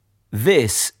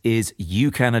This is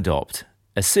You Can Adopt,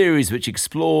 a series which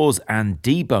explores and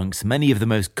debunks many of the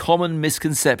most common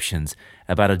misconceptions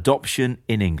about adoption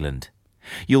in England.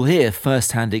 You'll hear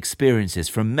first-hand experiences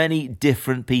from many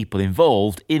different people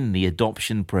involved in the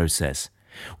adoption process,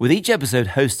 with each episode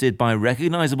hosted by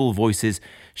recognisable voices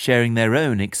sharing their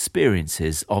own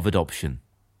experiences of adoption.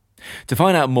 To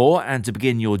find out more and to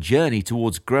begin your journey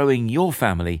towards growing your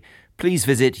family, please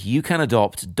visit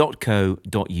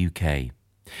youcanadopt.co.uk.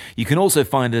 You can also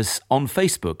find us on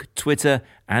Facebook, Twitter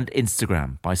and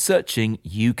Instagram by searching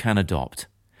You Can Adopt.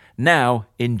 Now,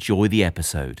 enjoy the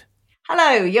episode.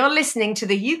 Hello, you're listening to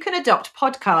the You Can Adopt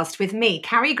podcast with me,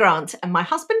 Carrie Grant, and my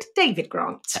husband, David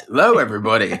Grant. Hello,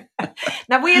 everybody.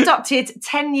 Now, we adopted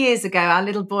 10 years ago our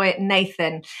little boy,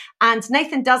 Nathan, and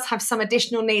Nathan does have some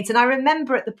additional needs. And I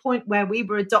remember at the point where we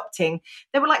were adopting,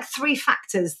 there were like 3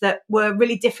 factors that were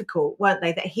really difficult, weren't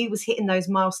they? That he was hitting those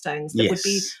milestones that would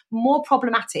be more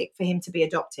problematic for him to be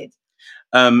adopted.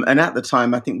 And at the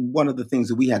time, I think one of the things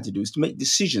that we had to do is to make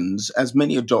decisions, as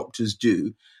many adopters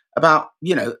do, about,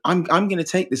 I'm going to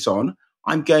take this on.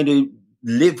 I'm going to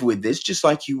live with this just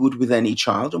like you would with any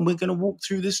child, and we're going to walk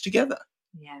through this together.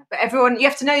 Yeah, but everyone, you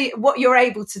have to know what you're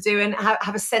able to do and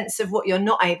have a sense of what you're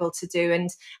not able to do and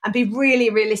be really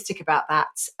realistic about that.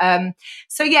 But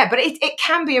it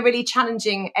can be a really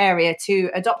challenging area to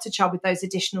adopt a child with those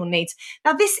additional needs.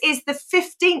 Now, this is the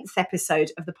 15th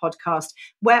episode of the podcast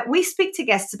where we speak to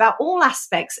guests about all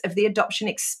aspects of the adoption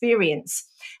experience.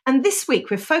 And this week,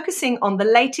 we're focusing on the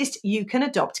latest You Can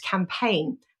Adopt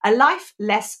campaign, A Life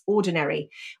Less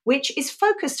Ordinary, which is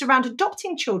focused around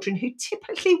adopting children who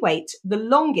typically wait the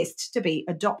longest to be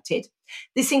adopted.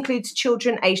 This includes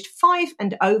children aged 5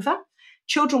 and over,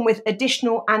 children with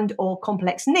additional and or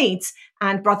complex needs,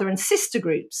 and brother and sister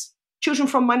groups. Children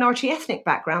from minority ethnic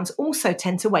backgrounds also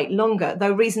tend to wait longer,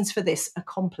 though reasons for this are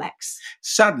complex.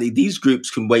 Sadly, these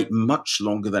groups can wait much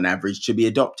longer than average to be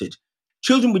adopted.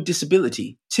 Children with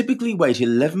disability typically wait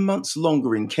 11 months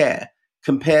longer in care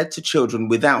compared to children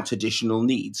without additional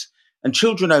needs, and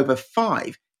children over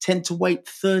 5 tend to wait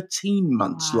 13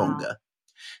 months longer.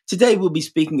 Today, we'll be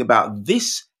speaking about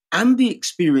this and the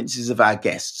experiences of our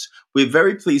guests. We're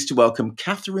very pleased to welcome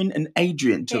Catherine and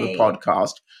Adrian to the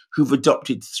podcast, who've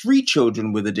adopted 3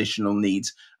 children with additional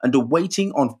needs and are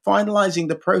waiting on finalising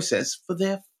the process for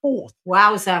their 4th.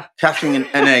 Wowza. Catherine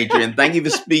and Adrian, thank you for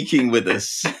speaking with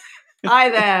us. Hi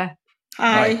there.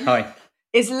 Hi.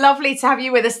 It's lovely to have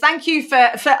you with us. Thank you for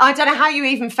I don't know how you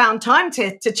even found time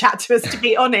to chat to us, to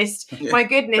be honest. My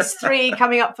goodness, 3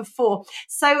 coming up for 4.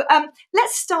 So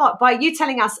let's start by you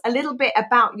telling us a little bit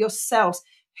about yourselves,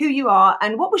 who you are,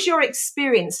 and what was your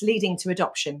experience leading to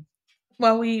adoption?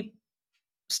 Well, we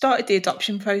started the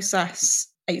adoption process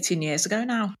 18 years ago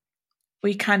now.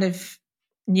 We kind of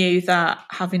knew that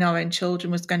having our own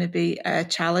children was going to be a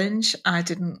challenge. I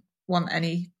didn't want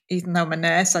any. Even though I'm a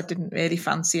nurse, I didn't really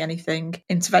fancy anything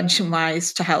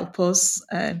intervention-wise to help us,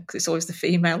 because it's always the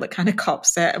female that kind of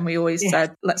cops it. And we always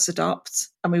said, let's adopt.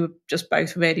 And we were just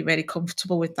both really, really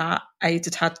comfortable with that.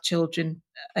 Aid had children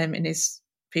in his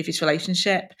previous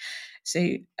relationship.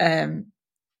 So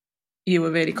you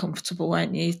were really comfortable,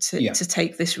 weren't you, to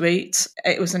take this route?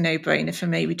 It was a no-brainer for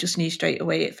me. We just knew straight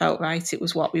away it felt right. It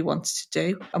was what we wanted to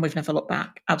do. And we've never looked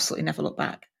back, absolutely never looked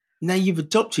back. Now, you've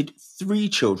adopted 3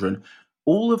 children,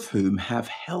 all of whom have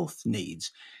health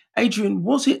needs. Adrian,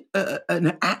 was it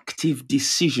an active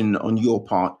decision on your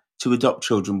part to adopt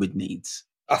children with needs?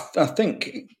 I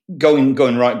think going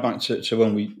right back to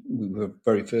when we were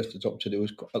very first adopted, it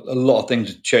was a lot of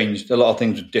things had changed. A lot of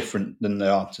things were different than they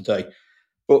are today.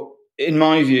 But in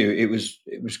my view, it was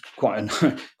quite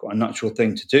a natural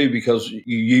thing to do, because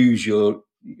you use your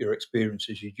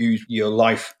experiences, you use your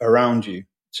life around you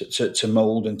to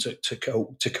mould and to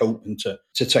cope and to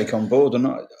take on board. And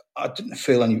I didn't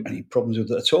feel any problems with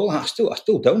it at all. I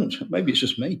still don't. Maybe it's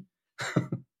just me.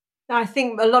 I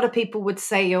think a lot of people would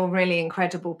say you're really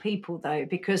incredible people, though,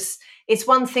 because it's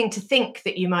one thing to think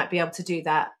that you might be able to do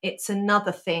that. It's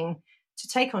another thing to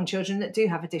take on children that do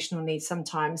have additional needs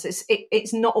sometimes.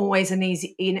 It's not always an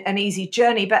easy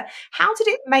journey. But how did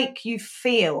it make you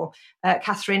feel,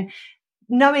 Catherine,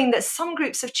 knowing that some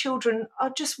groups of children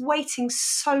are just waiting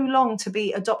so long to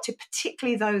be adopted,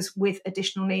 particularly those with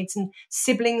additional needs and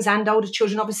siblings and older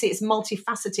children? Obviously, it's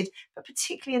multifaceted, but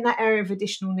particularly in that area of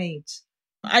additional needs.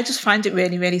 I just find it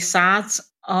really, really sad.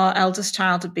 Our eldest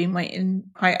child had been waiting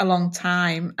quite a long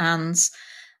time, and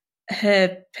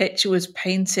her picture was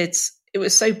painted. It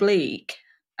was so bleak.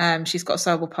 She's got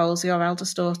cerebral palsy, our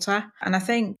eldest daughter. And I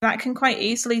think that can quite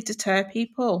easily deter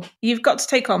people. You've got to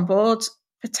take on board,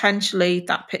 potentially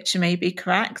that picture may be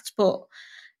correct, but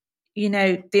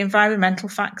the environmental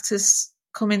factors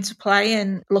come into play,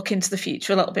 and look into the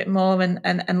future a little bit more,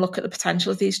 and look at the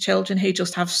potential of these children who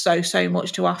just have so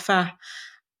much to offer.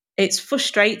 It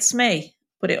frustrates me,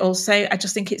 but it also, I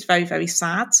just think it's very, very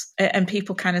sad. And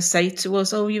people kind of say to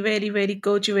us, oh, you're really, really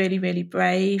good, you're really, really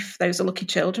brave. Those are lucky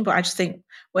children. But I just think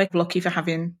we're lucky for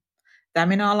having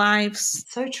them in our lives.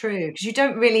 So true, because you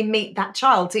don't really meet that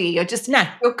child, do you?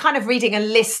 You're kind of reading a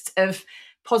list of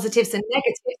positives and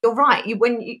negatives. You're right.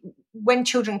 When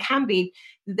children can be,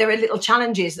 there are little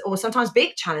challenges or sometimes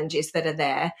big challenges that are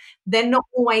there. They're not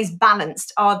always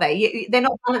balanced, are they? They're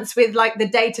not balanced with like the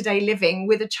day-to-day living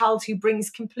with a child who brings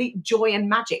complete joy and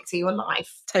magic to your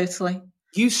life. Totally.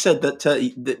 You said that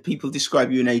that people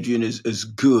describe you and Adrian as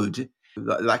good,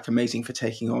 like amazing for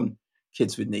taking on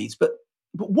kids with needs. But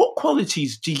what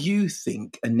qualities do you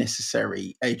think are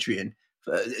necessary, Adrian,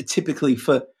 typically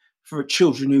for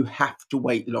children who have to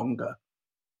wait longer?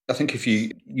 I think if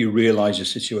you realise the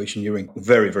situation you're in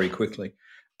very, very quickly,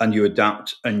 and you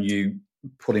adapt and you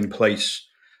put in place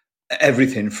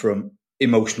everything from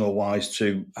emotional wise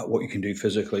to what you can do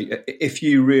physically, if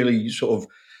you really sort of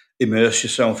immerse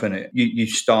yourself in it, you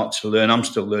start to learn. I'm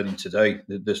still learning today.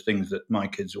 There's things that my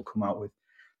kids will come out with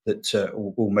that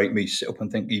will make me sit up and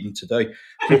think even today.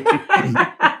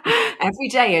 Every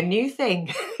day a new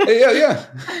thing. Yeah.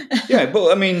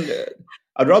 But I mean,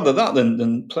 I'd rather that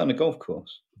than playing a golf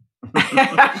course.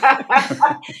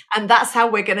 And that's how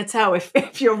we're going to tell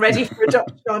if you're ready for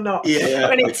adoption or not.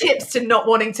 When it tips to not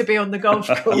wanting to be on the golf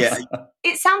course. Yeah.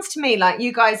 It sounds to me like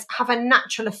you guys have a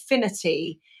natural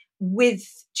affinity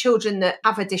with children that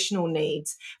have additional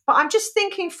needs. But I'm just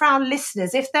thinking for our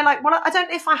listeners, if they're like, well, I don't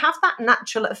know if I have that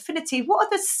natural affinity, what are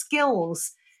the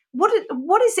skills? What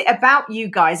is it about you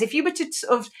guys? If you were to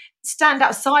sort of stand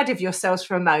outside of yourselves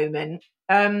for a moment,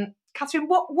 Catherine,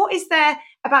 what is there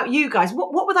about you guys?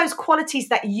 What were those qualities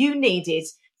that you needed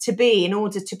to be in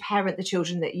order to parent the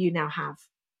children that you now have?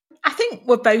 I think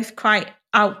we're both quite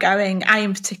outgoing. I,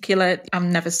 in particular,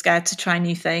 I'm never scared to try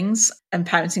new things. And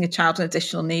parenting a child with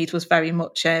additional need was very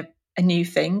much a new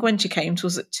thing when she came to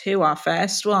us at 2, our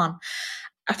first one.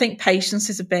 I think patience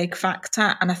is a big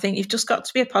factor. And I think you've just got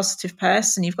to be a positive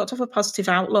person. You've got to have a positive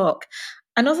outlook.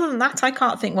 And other than that, I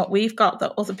can't think what we've got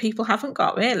that other people haven't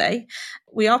got, really.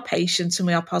 We are patient and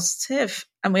we are positive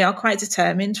and we are quite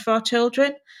determined for our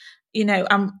children.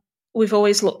 We've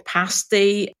always looked past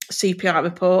the CPR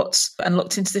reports and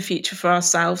looked into the future for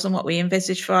ourselves and what we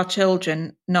envisage for our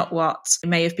children, not what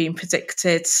may have been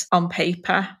predicted on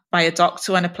paper by a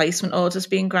doctor when a placement order's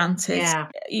been granted. Yeah.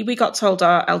 We got told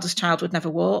our eldest child would never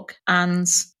walk, and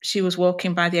she was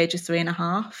walking by the age of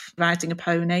 3.5, riding a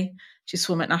pony. She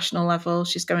swum at national level.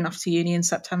 She's going off to uni in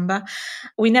September.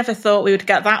 We never thought we would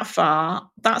get that far.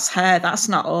 That's her. That's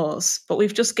not us. But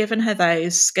we've just given her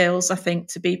those skills, I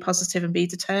think, to be positive and be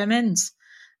determined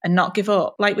and not give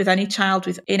up. Like with any child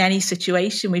in any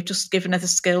situation, we've just given her the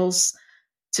skills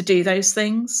to do those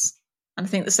things. And I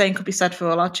think the same could be said for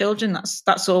all our children.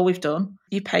 That's all we've done.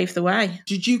 You pave the way.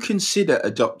 Did you consider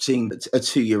adopting a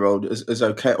 2-year-old as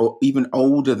okay, or even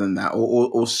older than that,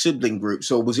 or sibling groups,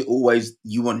 or was it always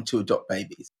you wanted to adopt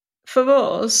babies? For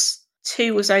us,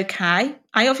 2 was okay.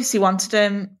 I obviously wanted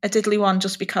a diddly one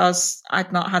just because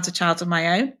I'd not had a child of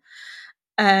my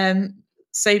own.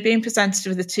 So being presented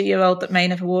with a 2-year-old that may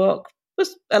never walk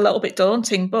was a little bit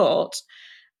daunting, but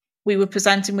we were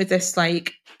presenting with this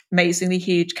like amazingly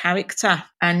huge character,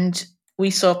 and we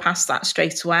saw past that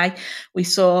straight away. We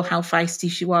saw how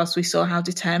feisty she was. We saw how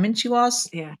determined she was.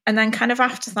 Yeah. And then kind of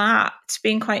after that, it's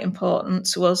been quite important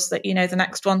to us that, the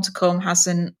next one to come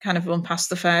hasn't kind of run past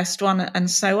the first one and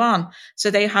so on.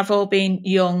 So they have all been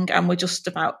young, and we're just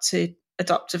about to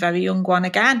adopt a very young one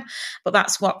again. But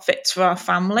that's what fits for our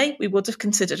family. We would have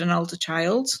considered an older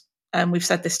child. We've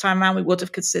said this time around we would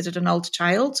have considered an older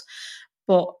child.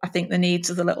 But I think the needs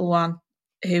of the little one,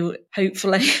 who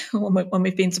hopefully, when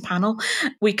we've been to panel,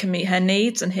 we can meet her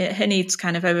needs, and her needs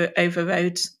kind of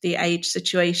overrode the age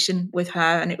situation with her,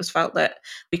 and it was felt that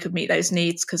we could meet those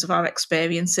needs because of our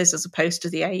experiences as opposed to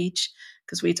the age,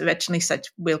 because we'd originally said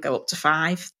we'll go up to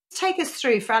 5. Take us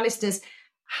through, for our listeners,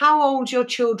 how old your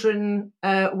children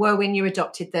were when you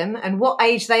adopted them, and what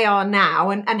age they are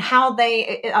now, and how are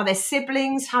they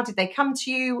siblings? How did they come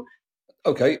to you?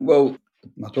 Okay, well,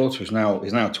 my daughter is now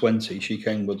 20. She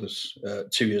came with us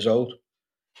 2 years old.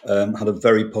 Had a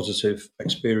very positive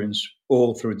experience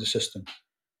all through the system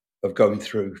of going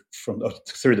through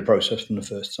the process from the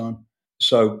first time.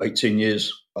 So 18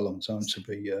 years, a long time to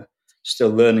be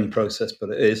still learning process, but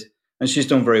it is. And she's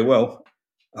done very well.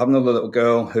 I have another little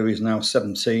girl who is now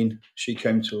 17. She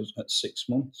came to us at 6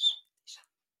 months.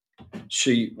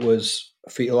 She was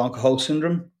fetal alcohol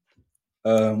syndrome.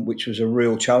 which was a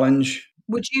real challenge.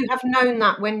 Would you have known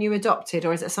that when you adopted,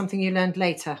 or is it something you learned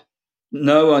later?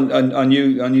 No, I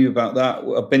knew about that.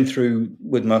 I've been through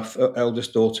with my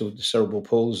eldest daughter with the cerebral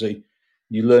palsy.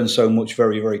 You learn so much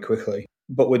very, very quickly.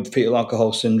 But with fetal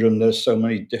alcohol syndrome, there's so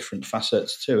many different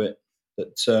facets to it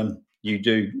that you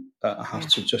do have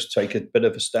to just take a bit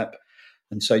of a step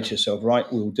and say to yourself, right,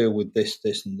 we'll deal with this,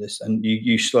 this, and this. And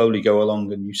you slowly go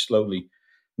along and you slowly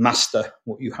master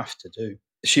what you have to do.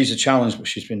 She's a challenge, but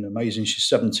she's been amazing. She's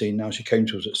 17 now. She came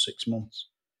to us at 6 months.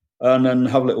 And then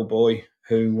have a little boy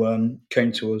who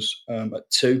came to us at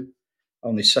 2,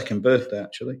 on his second birthday,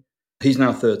 actually. He's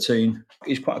now 13.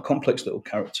 He's quite a complex little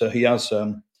character. He has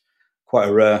quite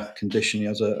a rare condition. He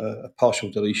has a partial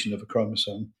deletion of a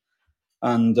chromosome.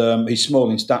 And he's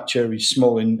small in stature. He's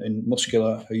small in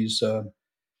muscular. He's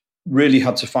really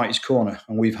had to fight his corner,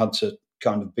 and we've had to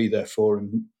kind of be there for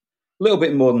him a little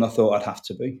bit more than I thought I'd have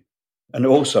to be. And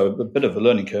also a bit of a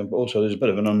learning curve, but also there's a bit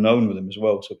of an unknown with him as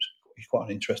well. So he's quite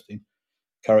an interesting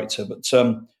character. But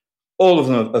all of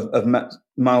them have met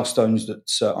milestones that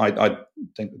I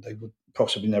think that they would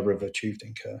possibly never have achieved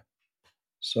in care.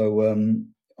 So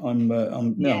I'm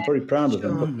very proud of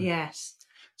them. But, yes.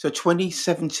 So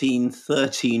 2017,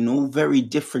 13, all very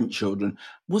different children.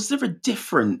 Was there a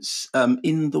difference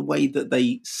in the way that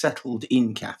they settled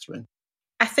in, Catherine?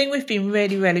 I think we've been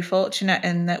really, really fortunate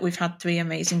in that we've had 3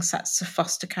 amazing sets of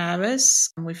foster carers,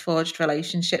 and we've forged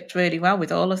relationships really well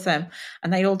with all of them.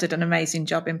 And they all did an amazing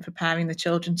job in preparing the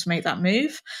children to make that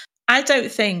move. I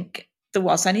don't think there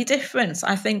was any difference.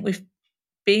 I think we've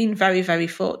been very, very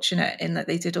fortunate in that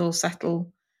they did all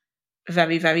settle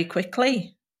very, very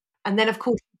quickly. And then, of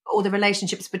course, all the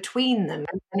relationships between them,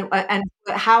 and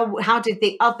how did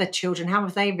the other children, how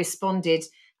have they responded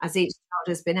as each child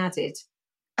has been added?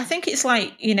 I think it's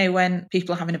like, when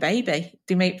people are having a baby,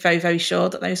 they make very, very sure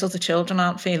that those other children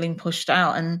aren't feeling pushed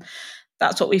out. And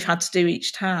that's what we've had to do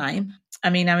each time.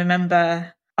 I mean, I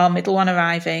remember our middle one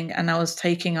arriving, and I was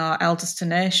taking our eldest to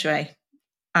nursery,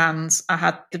 and I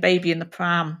had the baby in the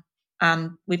pram,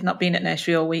 and we'd not been at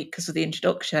nursery all week because of the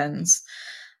introductions.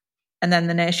 And then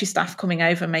the nursery staff coming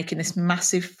over and making this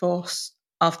massive fuss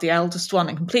of the eldest one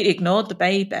and completely ignored the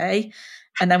baby.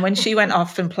 And then when she went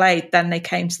off and played, then they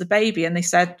came to the baby and they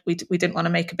said, we didn't want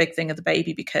to make a big thing of the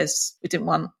baby because we didn't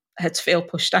want her to feel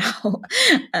pushed out.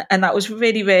 And that was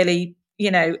really, really,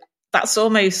 that's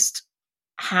almost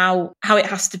how it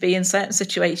has to be in certain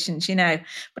situations,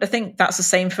 But I think that's the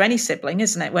same for any sibling,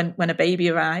 isn't it? When a baby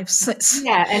arrives. But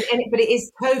it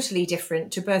is totally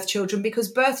different to birth children,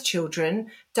 because birth children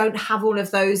don't have all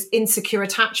of those insecure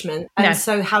attachments, and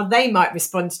so how they might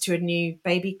respond to a new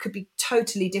baby could be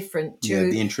totally different.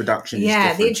 To the introduction.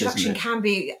 The introduction can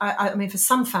be. I mean, for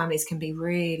some families, can be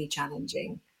really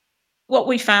challenging. What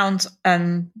we found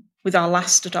with our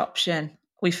last adoption,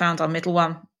 we found our middle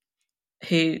one,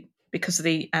 who, because of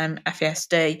the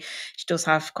FASD, she does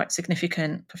have quite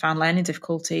significant, profound learning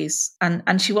difficulties.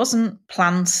 And she wasn't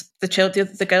planned,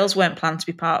 the girls weren't planned to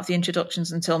be part of the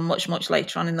introductions until much, much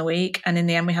later on in the week. And in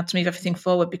the end, we had to move everything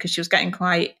forward because she was getting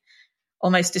quite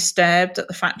almost disturbed at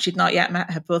the fact she'd not yet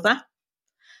met her brother.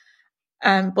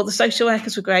 But the social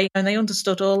workers were great, and they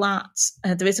understood all that.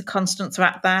 There is a constant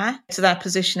threat there to their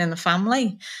position in the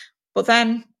family. But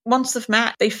then once they've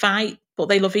met, they fight, but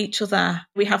they love each other.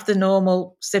 We have the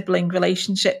normal sibling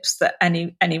relationships that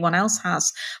anyone else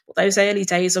has. But those early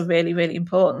days are really, really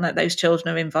important, that those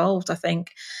children are involved. I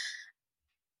think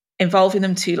involving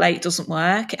them too late doesn't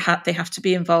work. They have to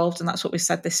be involved, and that's what we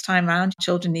said this time round.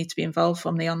 Children need to be involved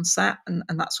from the onset, and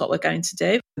that's what we're going to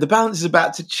do. The balance is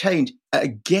about to change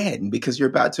again because you're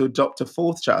about to adopt a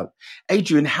 4th child.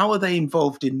 Adrian, how are they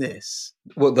involved in this?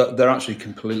 Well, they're actually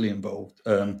completely involved.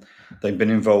 They've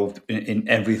been involved in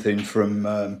everything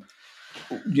from,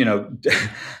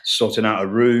 sorting out a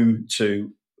room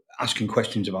to asking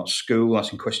questions about school,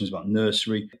 asking questions about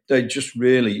nursery. They just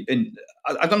really,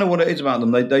 I don't know what it is about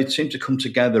them. They seem to come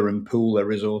together and pool their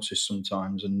resources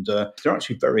sometimes, and they're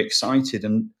actually very excited.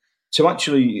 And to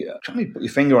actually try to put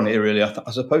your finger on it, really,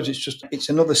 I suppose it's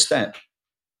another step.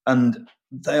 And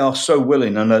they are so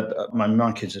willing, and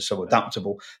my kids are so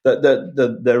adaptable that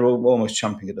they're almost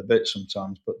champing at the bit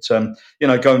sometimes. But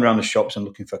going around the shops and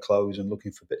looking for clothes and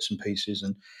looking for bits and pieces,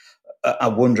 and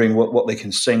wondering what they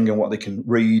can sing and what they can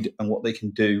read and what they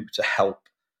can do to help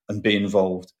and be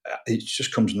involved. It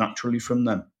just comes naturally from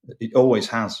them. It always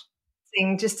has.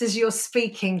 Just as you're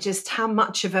speaking, just how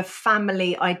much of a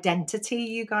family identity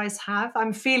you guys have.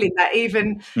 I'm feeling that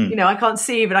even, I can't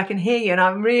see you, but I can hear you, and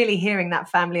I'm really hearing that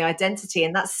family identity,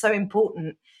 and that's so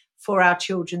important for our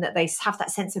children, that they have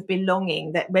that sense of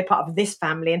belonging, that we're part of this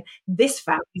family and this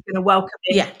family is going to welcome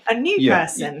in a new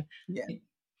person.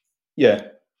 Yeah.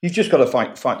 You've just got to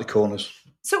fight the corners.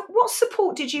 So what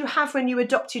support did you have when you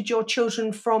adopted your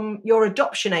children from your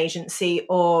adoption agency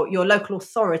or your local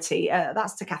authority?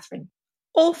 That's to Catherine.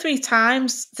 All 3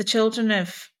 times, the children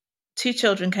of 2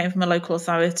 children came from a local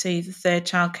authority, the 3rd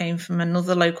child came from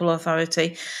another local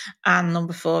authority, and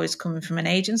number 4 is coming from an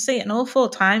agency. And all 4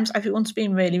 times, everyone's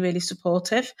been really, really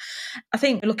supportive. I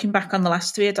think looking back on the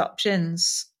last 3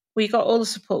 adoptions, we got all the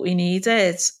support we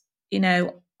needed. You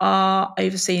know, our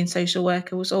overseeing social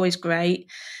worker was always great.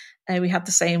 We had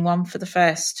the same one for the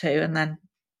first 2 and then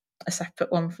a separate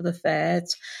one for the 3rd.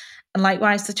 And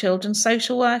likewise, the children's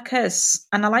social workers.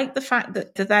 And I like the fact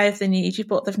that they're there if they need you,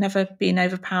 but they've never been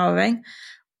overpowering.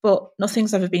 But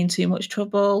nothing's ever been too much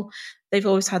trouble. They've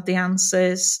always had the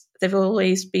answers. They've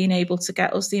always been able to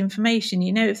get us the information.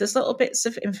 You know, if there's little bits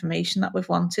of information that we've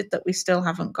wanted that we still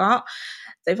haven't got,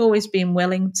 they've always been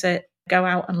willing to go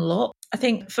out and look. I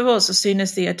think for us, as soon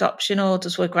as the adoption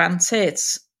orders were granted,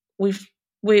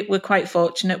 we're quite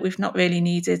fortunate. We've not really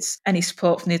needed any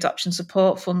support from the Adoption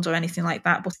Support Fund or anything like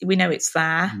that, but we know it's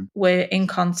there. Mm-hmm. We're in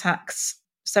contact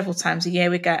several times a year.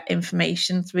 We get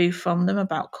information through from them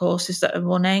about courses that are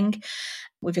running.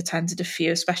 We've attended a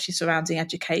few, especially surrounding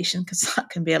education, because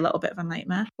that can be a little bit of a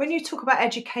nightmare. When you talk about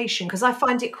education, because I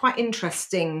find it quite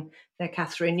interesting there,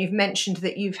 Catherine, you've mentioned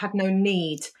that you've had no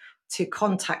need to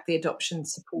contact the Adoption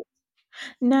Support.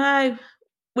 No.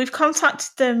 We've contacted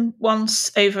them once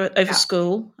over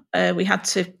school. We had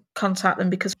to contact them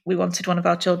because we wanted one of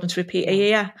our children to repeat a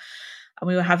year, and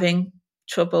we were having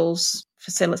troubles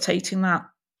facilitating that.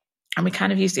 And we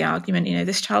kind of used the argument, you know,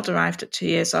 this child arrived at 2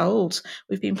 years old.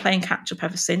 We've been playing catch up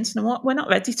ever since, and we're not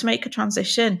ready to make a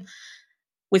transition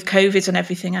with COVID and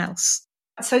everything else.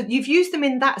 So you've used them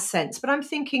in that sense, but I'm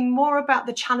thinking more about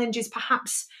the challenges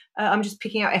perhaps. I'm just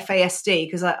picking out FASD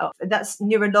because that's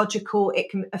neurological.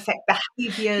 It can affect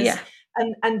behaviours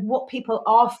and what people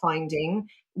are finding,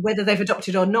 whether they've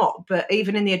adopted or not, but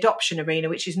even in the adoption arena,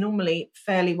 which is normally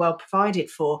fairly well provided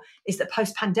for, is that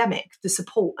post-pandemic, the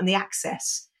support and the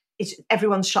access,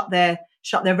 everyone's shut their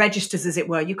registers, as it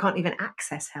were. You can't even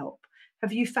access help.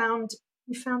 Have you found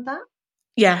that?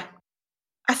 Yeah.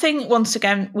 I think once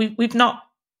again, we've not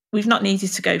needed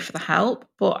to go for the help,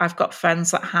 but I've got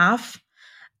friends that have.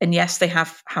 And yes, they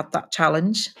have had that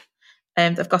challenge.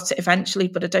 They've got it eventually,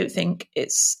 but I don't think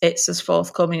it's as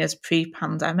forthcoming as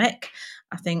pre-pandemic.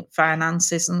 I think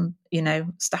finances and, you know,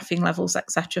 staffing levels,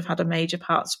 etc., have had a major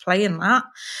part to play in that.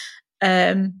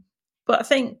 But I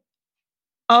think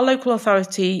our local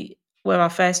authority, where our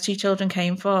first 2 children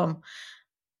came from,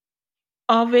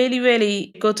 are really,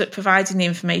 really good at providing the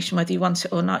information, whether you want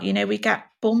it or not. You know, we get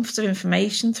bumps of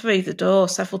information through the door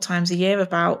several times a year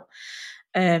about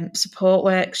support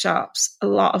workshops, a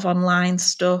lot of online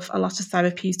stuff, a lot of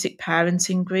therapeutic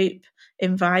parenting group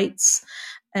invites,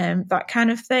 that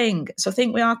kind of thing. So I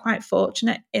think we are quite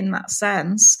fortunate in that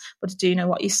sense, but I do know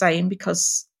what you're saying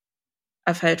because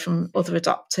I've heard from other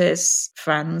adopters,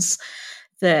 friends,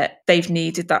 that they've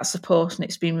needed that support and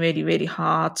it's been really, really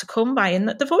hard to come by, and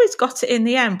that they've always got it in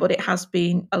the end, but it has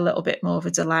been a little bit more of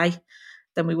a delay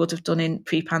than we would have done in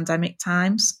pre-pandemic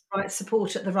times. Right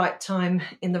support at the right time,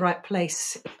 in the right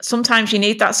place. Sometimes you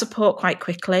need that support quite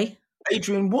quickly.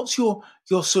 Adrian, what's your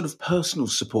sort of personal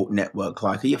support network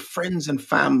like? Are your friends and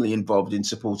family involved in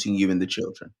supporting you and the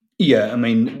children? Yeah, I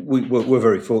mean, we're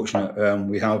very fortunate.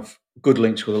 We have good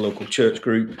links with a local church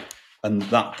group, and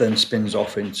that then spins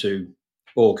off into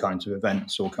all kinds of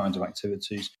events, all kinds of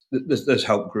activities. There's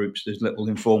help groups, there's little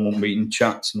informal meeting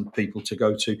chats and people to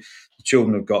go to. The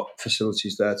children have got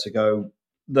facilities there to go.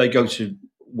 They go to a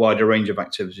wider range of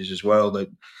activities as well.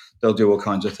 They'll do all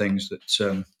kinds of things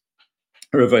that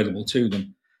are available to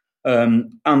them.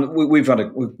 And we've had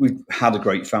a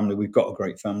great family. We've got a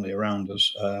great family around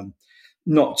us.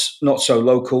 Not so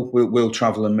local. We'll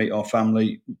travel and meet our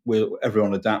family.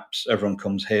 Everyone adapts. Everyone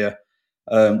comes here.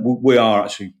 We are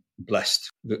actually blessed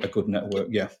with a good network.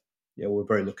 Yeah, we're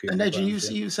very lucky. And Adrian,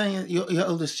 you were saying your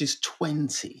eldest is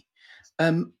 20.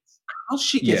 How's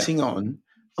she getting on,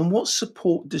 and what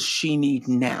support does she need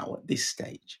now at this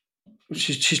stage?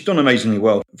 She's done amazingly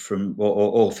well from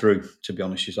all through, to be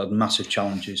honest. She's had massive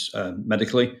challenges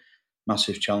medically,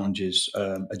 massive challenges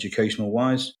educational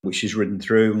wise, which she's ridden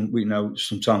through. And we know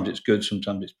sometimes it's good,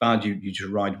 sometimes it's bad. You just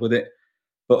ride with it.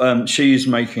 But she's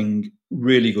making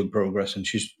really good progress, and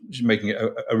she's making it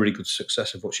a really good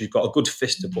success of what she's got, a good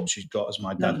fist of what she's got, as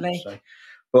my dad would say.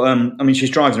 But I mean, she's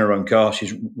driving her own car.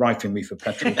 She's rifling me for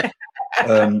petrol.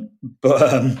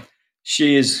 But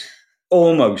she is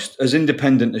almost as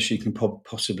independent as she can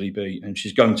possibly be. And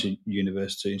she's going to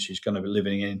university and she's going to be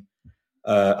living in.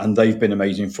 And they've been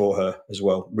amazing for her as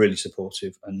well, really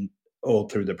supportive and all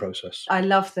through the process. I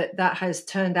love that has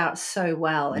turned out so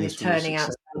well and it's turning out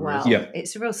so well. Yeah.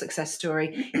 It's a real success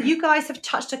story. You guys have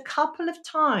touched a couple of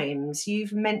times.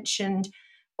 You've mentioned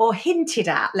or hinted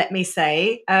at, let me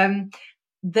say,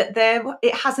 that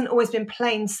it hasn't always been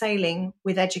plain sailing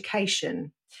with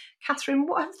education. Catherine,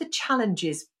 what have the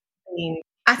challenges been?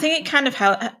 I think it kind of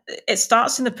it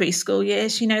starts in the preschool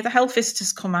years. You know, the health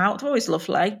visitors come out, they're always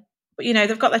lovely, but you know,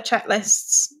 they've got their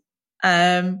checklists,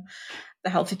 the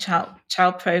Healthy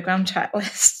Child Programme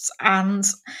checklists, and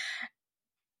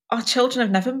our children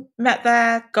have never met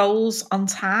their goals on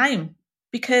time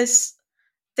because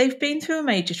they've been through a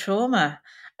major trauma,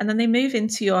 and then they move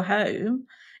into your home.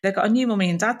 They've got a new mummy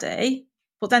and daddy,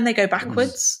 but then they go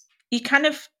backwards. You kind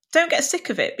of don't get sick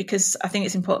of it because I think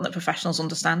it's important that professionals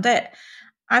understand it.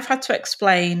 I've had to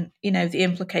explain, you know, the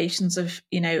implications of,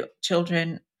 you know,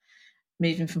 children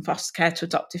moving from foster care to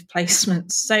adoptive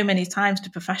placement so many times to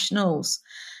professionals.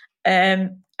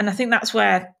 And I think that's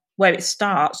where it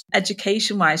starts,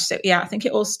 education-wise. So, yeah, I think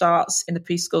it all starts in the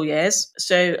preschool years.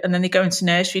 So, and then they go into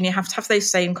nursery and you have to have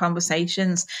those same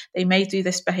conversations. They may do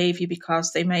this behaviour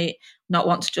because they may not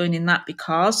want to join in that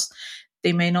because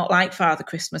they may not like Father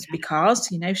Christmas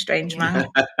because, you know, strange man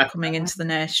coming into the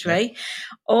nursery,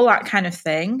 all that kind of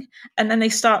thing. And then they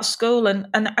start school and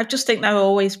I just think they're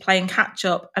always playing catch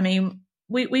up. I mean,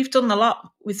 we've done a lot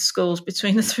with schools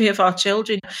between the three of our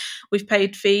children. We've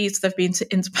paid fees. They've been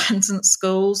to independent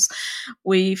schools.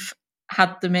 We've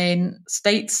had them in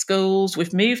state schools.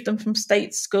 We've moved them from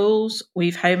state schools.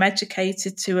 We've home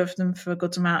educated two of them for a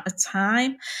good amount of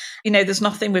time. You know, there's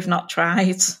nothing we've not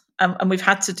tried. And we've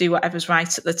had to do whatever's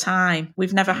right at the time.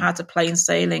 We've never had a plain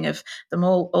sailing of them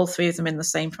all three of them in the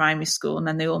same primary school, and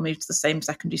then they all move to the same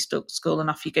secondary school, and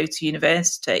off you go to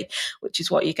university, which is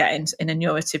what you get in a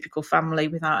neurotypical family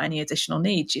without any additional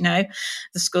needs. You know,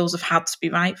 the schools have had to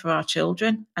be right for our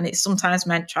children, and it's sometimes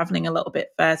meant travelling a little bit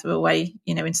further away,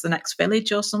 you know, into the next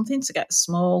village or something to get a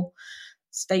small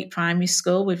state primary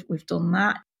school. We've done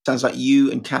that. Sounds like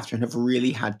you and Catherine have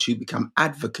really had to become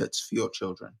advocates for your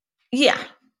children. Yeah.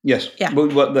 Yes, yeah. Well,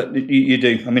 you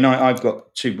do. I mean, I've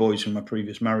got two boys from my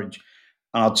previous marriage,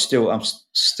 and I've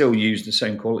still used the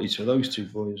same qualities for those two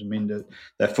boys. I mean,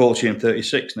 they're 40 and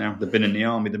 36 now. They've been in the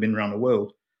army. They've been around the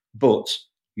world, but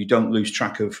you don't lose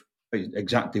track of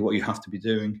exactly what you have to be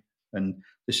doing. And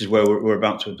this is where we're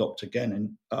about to adopt again,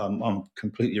 and I'm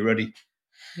completely ready.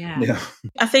 Yeah.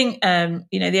 I think,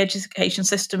 you know, the education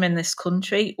system in this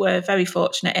country, we're very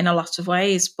fortunate in a lot of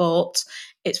ways, but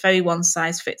it's very one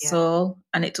size fits all,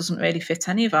 and it doesn't really fit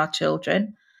any of our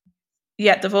children.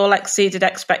 Yet they've all exceeded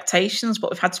expectations, but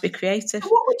we've had to be creative.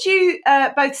 What would you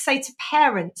both say to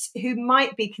parents who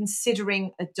might be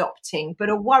considering adopting but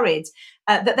are worried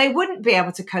that they wouldn't be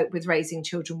able to cope with raising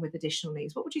children with additional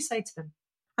needs? What would you say to them?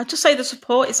 I'd just say the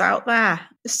support is out there.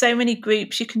 There's so many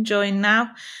groups you can join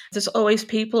now. There's always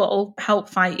people that will help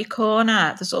fight your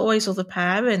corner. There's always other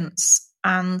parents.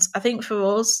 And I think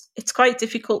for us, it's quite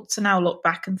difficult to now look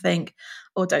back and think,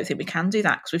 oh, I don't think we can do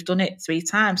that because we've done it 3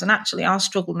 times. And actually, our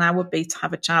struggle now would be to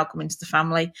have a child come into the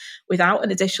family without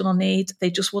an additional need.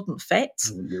 They just wouldn't fit.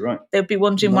 You're right. They'd be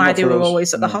wondering why they were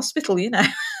always at the hospital, you know.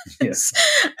 Yes.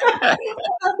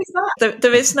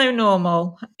 There is no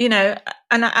normal, you know.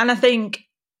 And I think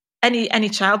any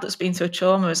child that's been through a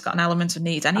trauma has got an element of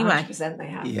need anyway. 100% they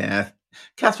have. Yeah.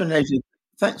 Catherine,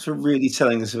 thanks for really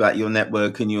telling us about your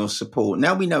network and your support.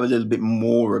 Now we know a little bit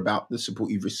more about the support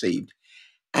you've received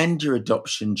and your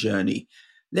adoption journey.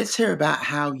 Let's hear about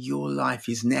how your life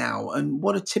is now and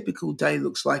what a typical day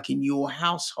looks like in your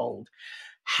household.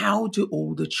 How do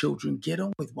all the children get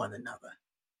on with one another?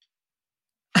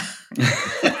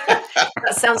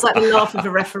 That sounds like the laugh of a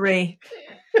referee.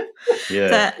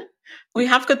 Yeah. We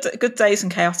have good days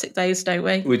and chaotic days, don't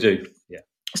we? We do, yeah.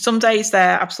 Some days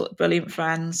they're absolutely brilliant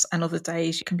friends, and other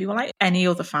days you can be like any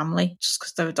other family. Just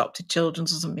because they're adopted children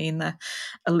doesn't mean they're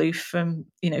aloof from,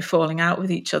 you know, falling out with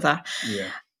each other. Yeah.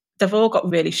 They've all got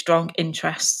really strong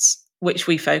interests, which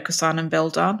we focus on and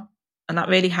build on. And that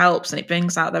really helps, and it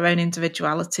brings out their own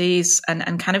individualities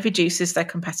and kind of reduces their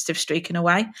competitive streak in a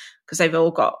way, because they've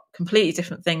all got completely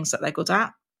different things that they're good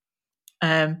at.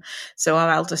 So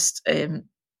our eldest,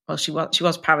 well, she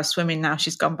was para swimming. Now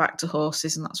she's gone back to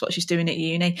horses, and that's what she's doing at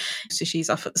uni. So she's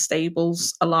off at the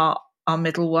stables a lot. Our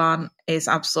middle one is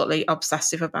absolutely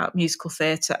obsessive about musical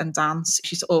theatre and dance.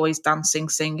 She's always dancing,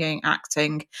 singing,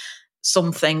 acting.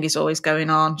 Something is always going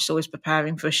on. She's always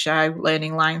preparing for a show,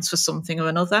 learning lines for something or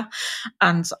another.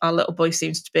 And our little boy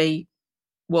seems to be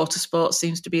water sports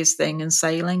seems to be his thing, and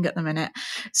sailing at the minute.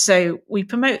 So we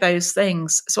promote those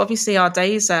things. So obviously our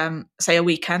days, say a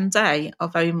weekend day, are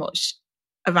very much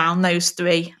around those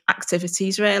three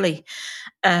activities, really.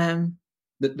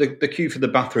 The queue for the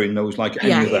bathroom knows like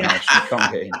any other house. You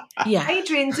can't get in. Yeah.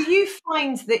 Adrian, do you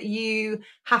find that you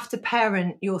have to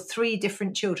parent your three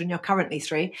different children, you're currently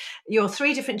three, your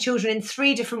three different children in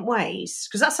three different ways?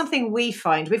 Because that's something we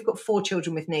find. We've got 4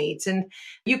 children with needs, and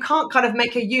you can't kind of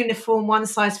make a uniform one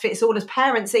size fits all as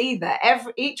parents either.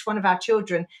 Each one of our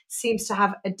children seems to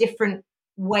have a different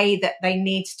way that they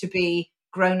need to be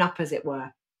grown up, as it were.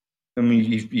 I mean,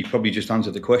 you probably just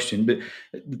answered the question, but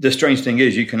the strange thing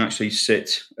is you can actually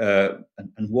sit and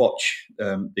watch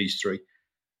these three,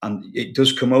 and it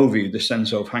does come over you, the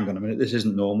sense of, hang on a minute, this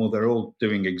isn't normal. They're all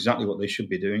doing exactly what they should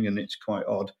be doing, and it's quite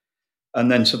odd.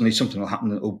 And then suddenly something will happen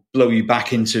that will blow you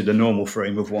back into the normal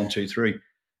frame of 1, 2, 3.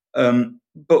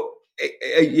 But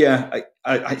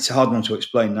it's a hard one to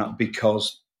explain that,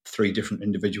 because 3 different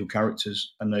individual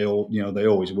characters, and they all, they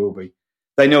always will be.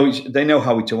 They know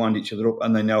how to wind each other up,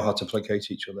 and they know how to placate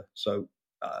each other. So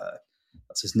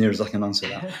that's as near as I can answer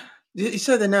that. You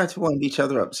say they know how to wind each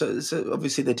other up. So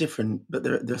obviously they're different, but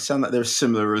they sound like they're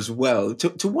similar as well.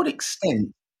 To what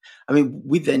extent? I mean,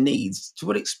 with their needs, to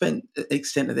what extent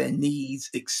are their needs,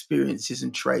 experiences,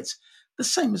 and traits the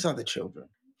same as other children?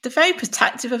 They're very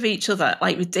protective of each other,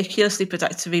 like ridiculously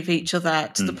protective of each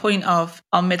other, to the point of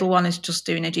our middle one is just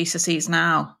doing her GCSEs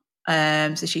now.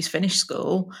 So she's finished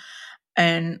school.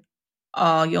 And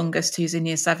our youngest, who's in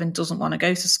year 7, doesn't want to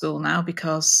go to school now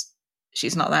because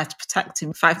she's not there to protect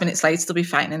him. 5 minutes later, they'll be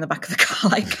fighting in the back of the car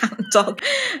like cat and dog.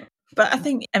 But I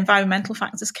think environmental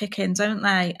factors kick in, don't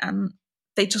they? And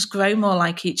they just grow more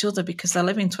like each other because they're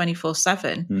living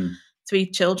 24/7.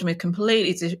 3 children with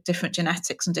completely different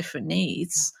genetics and different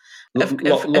needs have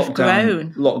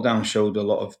grown. Lockdown showed a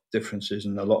lot of differences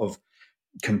and a lot of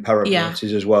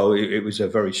comparabilities as well. It was a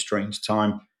very strange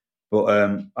time. But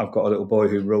I've got a little boy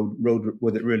who rode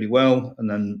with it really well, and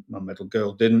then my middle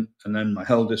girl didn't, and then my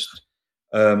eldest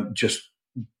just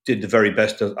did the very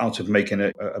best out of making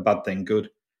a bad thing good.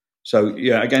 So,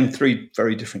 yeah, again, 3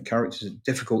 very different characters. It's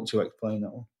difficult to explain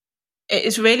that one. It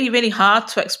is really, really hard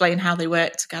to explain how they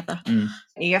work together.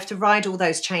 You have to ride all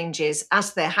those changes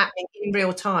as they're happening in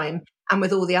real time, and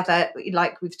with all the other,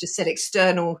 like we've just said,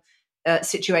 external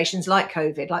situations like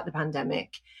COVID, like the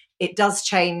pandemic. It does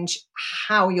change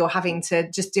how you're having to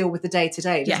just deal with the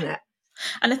day-to-day, doesn't it?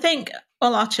 And I think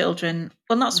all our children,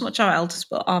 well, not so much our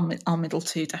eldest, but our middle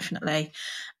 2, definitely,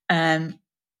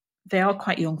 they are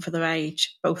quite young for their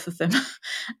age, both of them.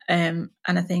 And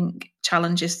I think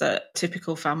challenges that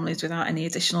typical families without any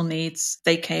additional needs,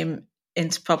 they came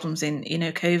into problems in,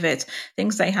 COVID,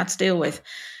 things they had to deal with.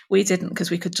 We didn't, because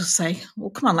we could just say, well,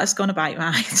 come on, let's go on a bike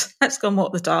ride. Let's go and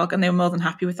walk the dog. And they were more than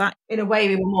happy with that. In a way,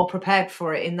 we were more prepared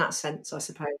for it in that sense, I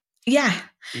suppose. Yeah.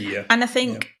 And I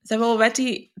think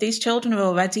these children are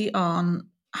already on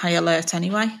high alert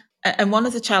anyway. And one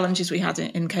of the challenges we had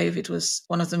in COVID was,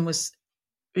 one of them was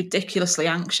ridiculously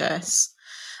anxious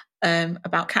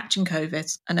about catching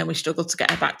COVID. And then we struggled to get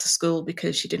her back to school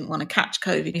because she didn't want to catch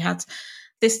COVID. We had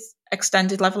this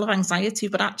extended level of anxiety,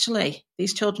 but actually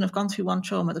these children have gone through one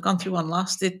trauma, they've gone through one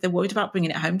loss, they're worried about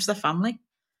bringing it home to their family.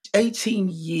 18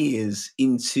 years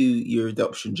into your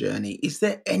adoption journey, is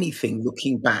there anything,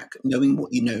 looking back, knowing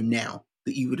what you know now,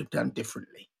 that you would have done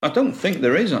differently? I don't think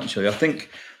there is, actually. I think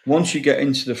once you get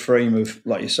into the frame of,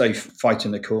 like you say,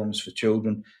 fighting the corners for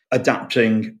children,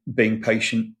 adapting, being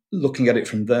patient, looking at it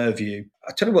from their view.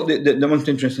 I tell you what, the most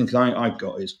interesting thing I've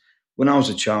got is, when I was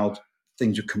a child,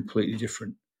 things were completely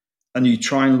different. And you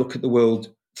try and look at the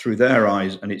world through their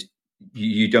eyes, and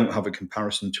you don't have a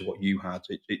comparison to what you had.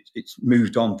 It's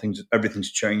moved on. Everything's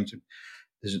changed.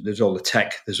 There's all the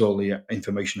tech. There's all the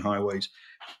information highways.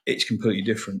 It's completely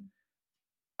different.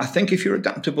 I think if you're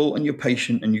adaptable and you're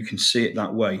patient and you can see it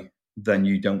that way, then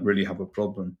you don't really have a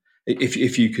problem.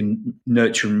 If you can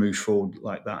nurture and move forward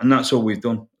like that, and that's all we've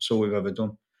done. That's all we've ever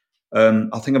done.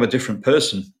 I think I'm a different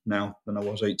person now than I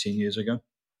was 18 years ago.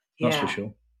 That's for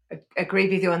sure. Agree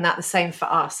with you on that. The same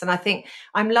for us. And I think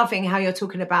I'm loving how you're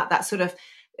talking about that sort of,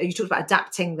 you talked about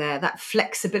adapting there, that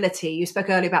flexibility. You spoke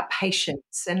earlier about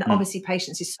patience, and obviously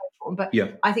patience is so important,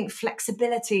 but I think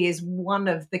flexibility is one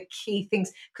of the key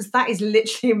things, because that is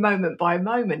literally moment by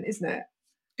moment, isn't it?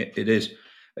 It is.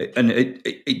 And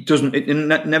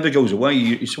it never goes away.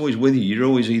 It's always with you. You're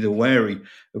always either wary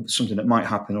of something that might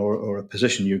happen or a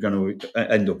position you're going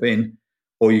to end up in,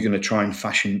 or you're going to try and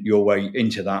fashion your way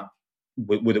into that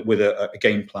with a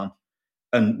game plan.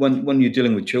 And when you're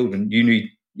dealing with children, you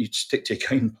stick to your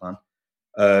game plan.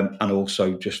 And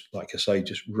also, just like I say,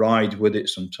 just ride with it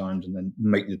sometimes and then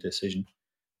make the decision,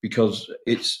 because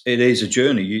it is a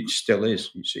journey. It still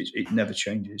is. It never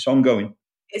changes. It's ongoing.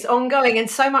 It's ongoing, and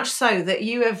so much so that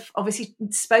you have obviously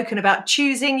spoken about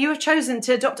choosing. You have chosen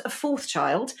to adopt a fourth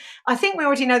child. I think we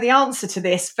already know the answer to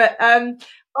this, but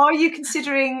are you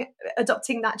considering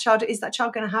adopting that child? Is that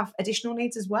child going to have additional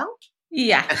needs as well?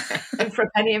 Yeah. And for a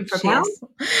penny and for a pound?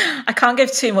 I can't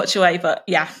give too much away, but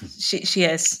yeah, she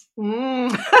is.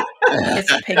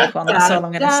 It's a pink one, that's all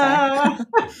I'm going to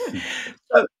say.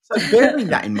 So bearing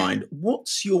that in mind,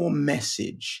 what's your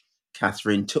message,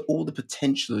 Catherine, to all the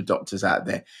potential adopters out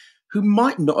there who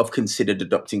might not have considered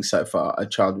adopting so far a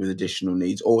child with additional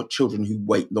needs, or children who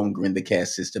wait longer in the care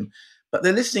system, but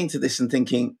they're listening to this and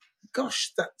thinking,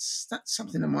 gosh, that's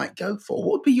something I might go for?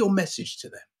 What would be your message to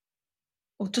them?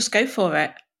 Well, just go for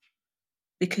it,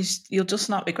 because you'll just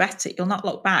not regret it. You'll not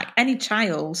look back. Any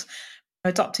child,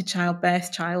 adopted child,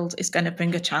 birth child, is going to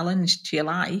bring a challenge to your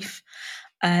life.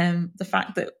 The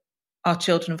fact that our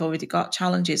children have already got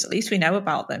challenges, at least we know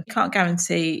about them. You can't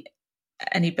guarantee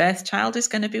any birth child is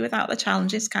going to be without the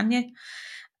challenges, can you?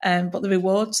 But the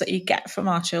rewards that you get from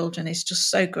our children is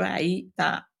just so great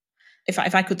that if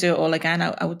I could do it all again,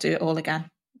 I would do it all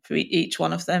again for each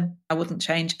one of them. I wouldn't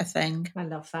change a thing. I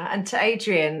love that. And to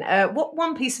Adrian, what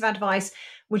one piece of advice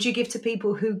would you give to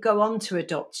people who go on to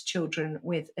adopt children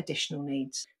with additional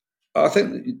needs? I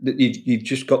think that you've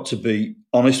just got to be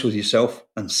honest with yourself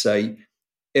and say,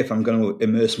 if I'm going to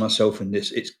immerse myself in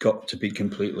this, it's got to be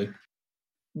completely.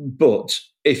 But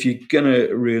if you're going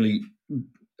to really,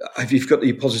 if you've got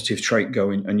the positive trait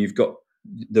going and you've got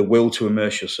the will to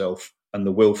immerse yourself and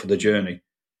the will for the journey,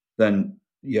 then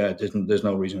yeah, there's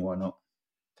no reason why not.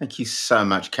 Thank you so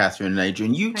much, Catherine and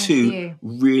Adrian. You two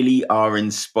really are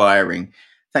inspiring.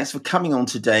 Thanks for coming on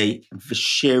today and for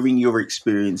sharing your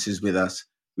experiences with us.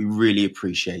 We really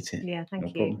appreciate it. Yeah, thank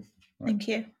you. Problem. Thank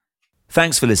you.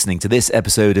 Thanks for listening to this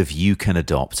episode of You Can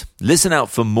Adopt. Listen out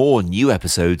for more new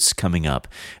episodes coming up.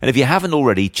 And if you haven't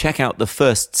already, check out the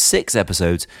first 6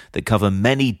 episodes that cover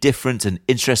many different and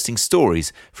interesting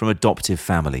stories from adoptive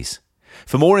families.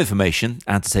 For more information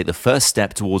and to take the first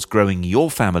step towards growing your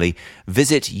family,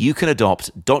 visit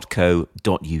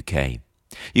youcanadopt.co.uk.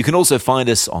 You can also find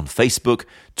us on Facebook,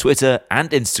 Twitter and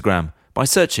Instagram by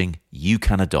searching You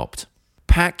Can Adopt.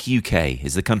 PAC UK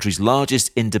is the country's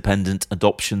largest independent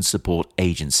adoption support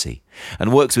agency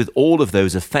and works with all of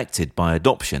those affected by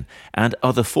adoption and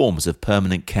other forms of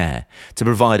permanent care to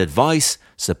provide advice,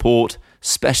 support,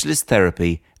 specialist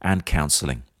therapy and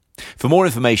counselling. For more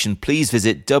information, please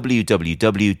visit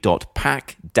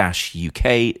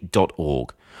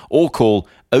www.pac-uk.org or call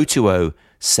 020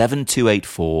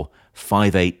 7284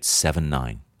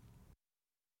 5879.